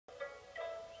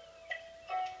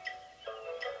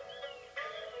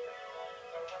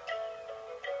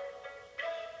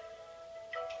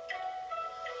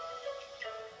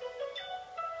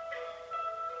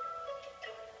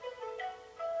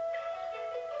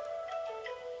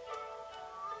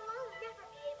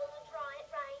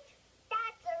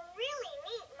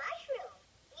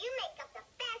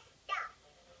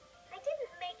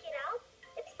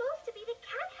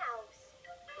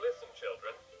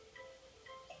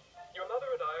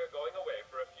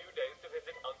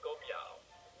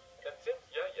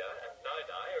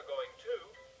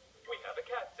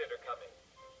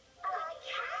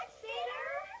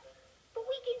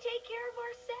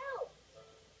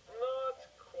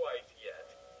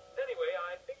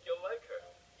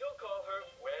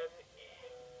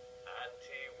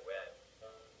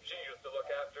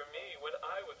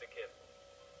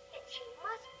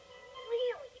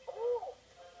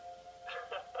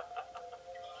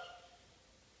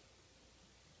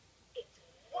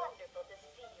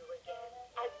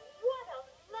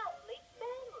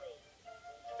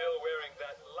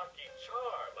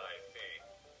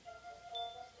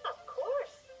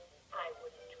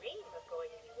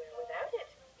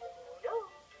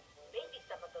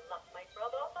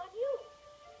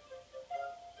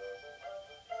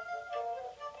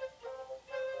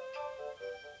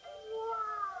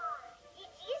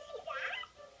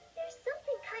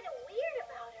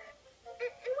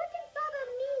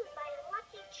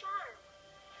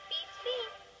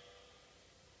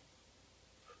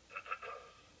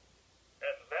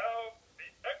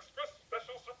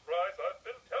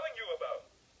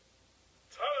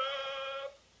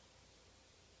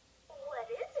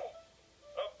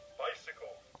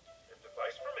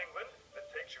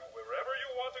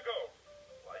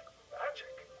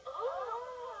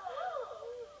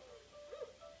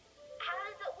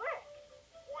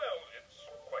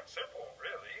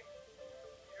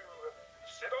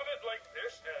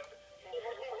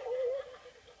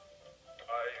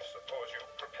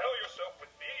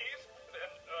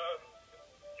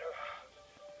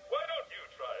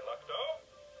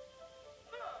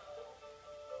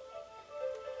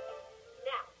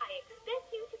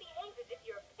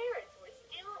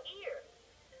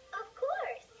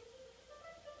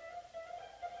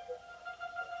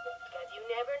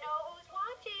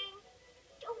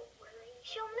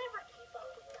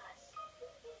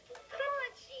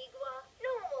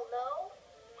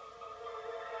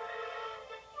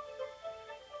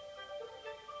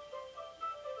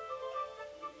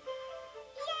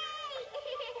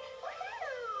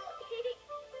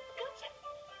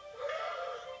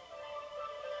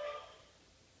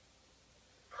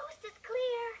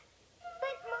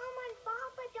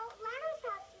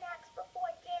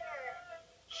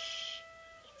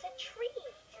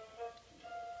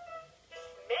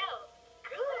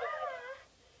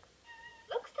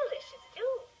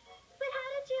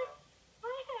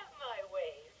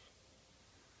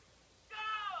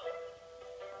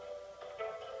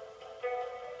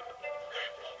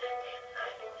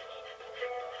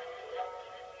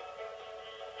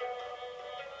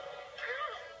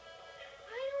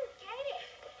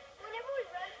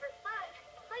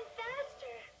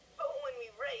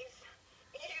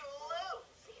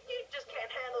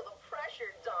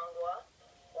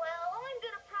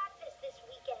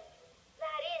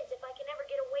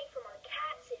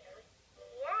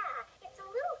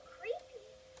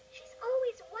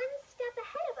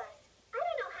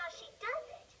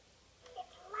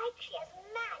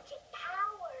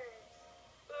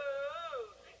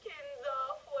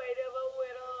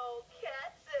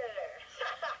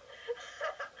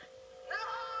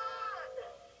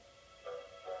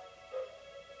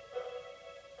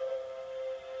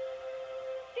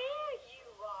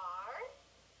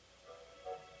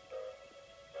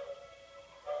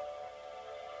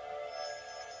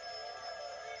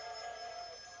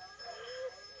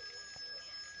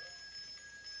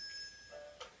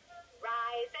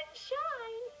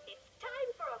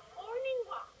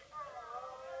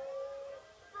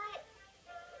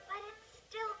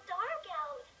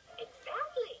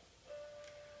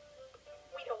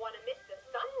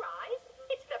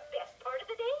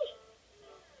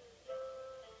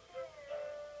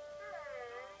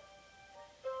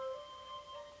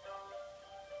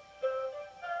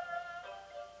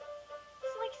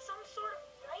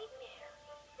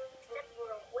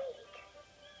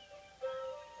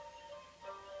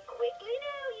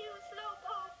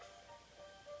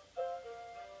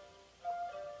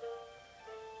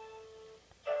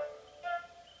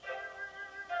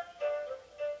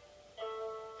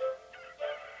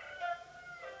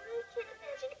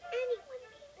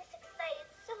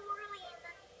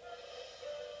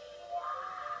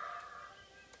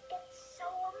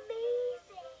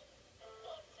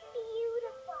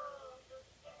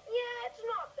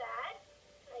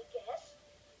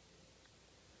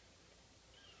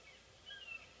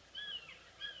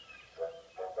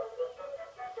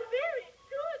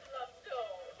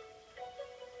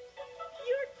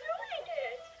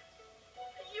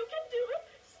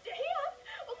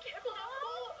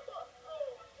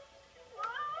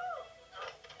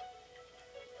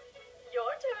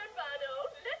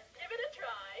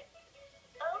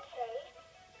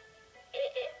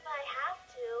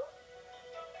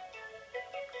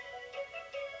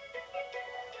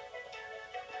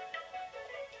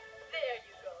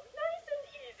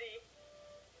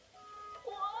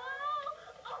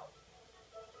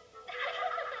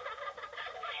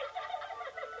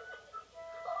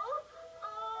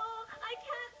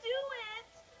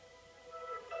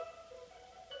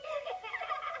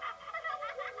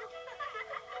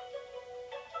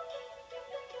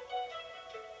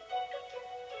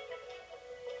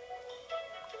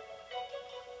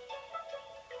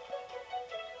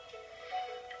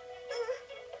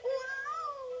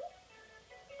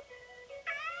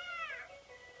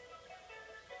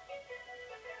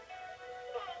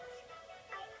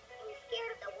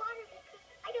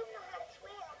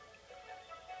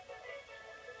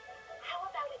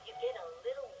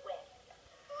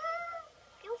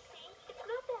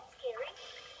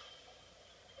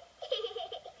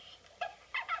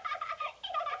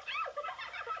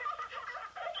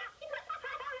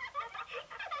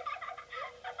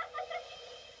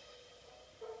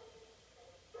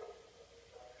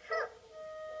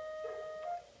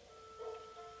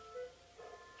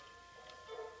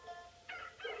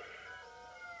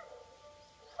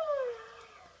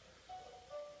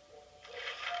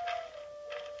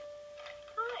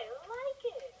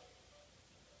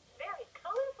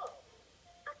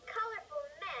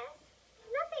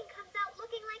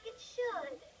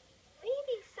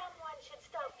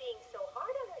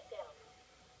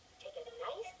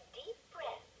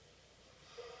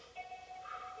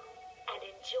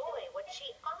she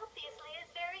obviously is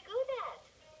very good at.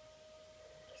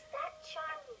 Is that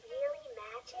charm really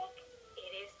magic?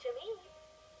 It is to me.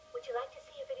 Would you like to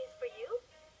see if it is for you?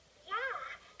 Yeah.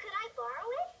 Could I borrow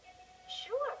it?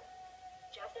 Sure.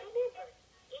 Just remember,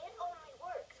 it only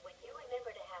works when you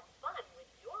remember to have fun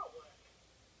with your work.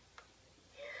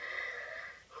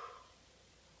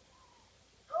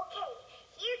 Okay,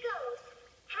 here goes.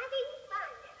 Having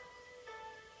fun.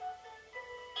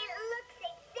 It looks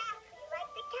exactly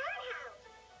like the cat house.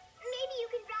 Maybe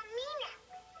you can draw me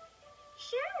next.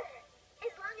 Sure.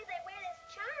 As long as I wear this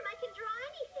charm, I can draw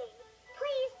anything.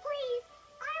 Please, please.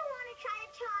 I want to try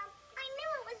the charm. I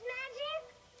knew it was magic.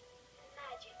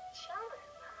 Magic charm,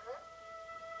 huh?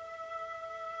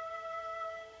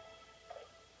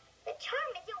 The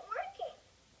charm isn't working.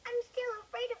 I'm still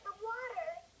afraid of the water.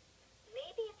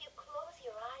 Maybe if you close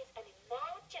your eyes and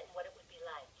imagine what it would be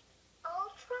like.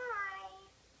 I'll try.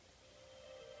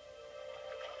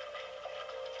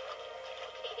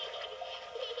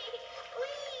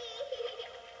 Whee!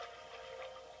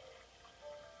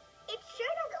 It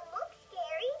sure doesn't look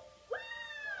scary.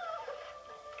 Woo!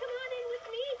 Come on in with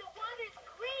me. The water's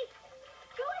great.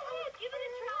 Go ahead, give it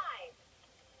a try.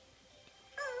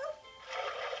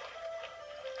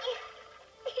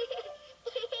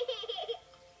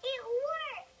 It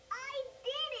worked! I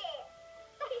did it!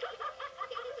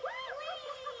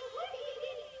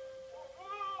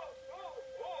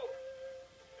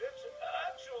 It's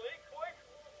actually quite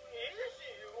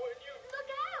easy when you... Look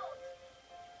out!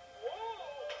 Well,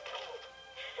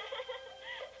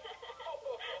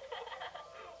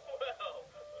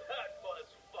 that was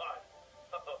fun.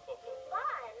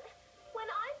 Fun? When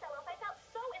I fell off, I felt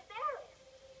so embarrassed.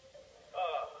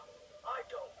 I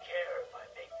don't care if I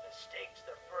make mistakes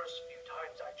the first few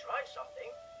times I try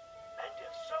something. And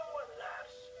if someone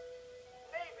laughs,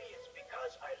 maybe it's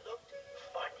because I looked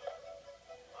funny.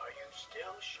 Are you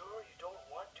still sure you don't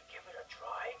want to give it a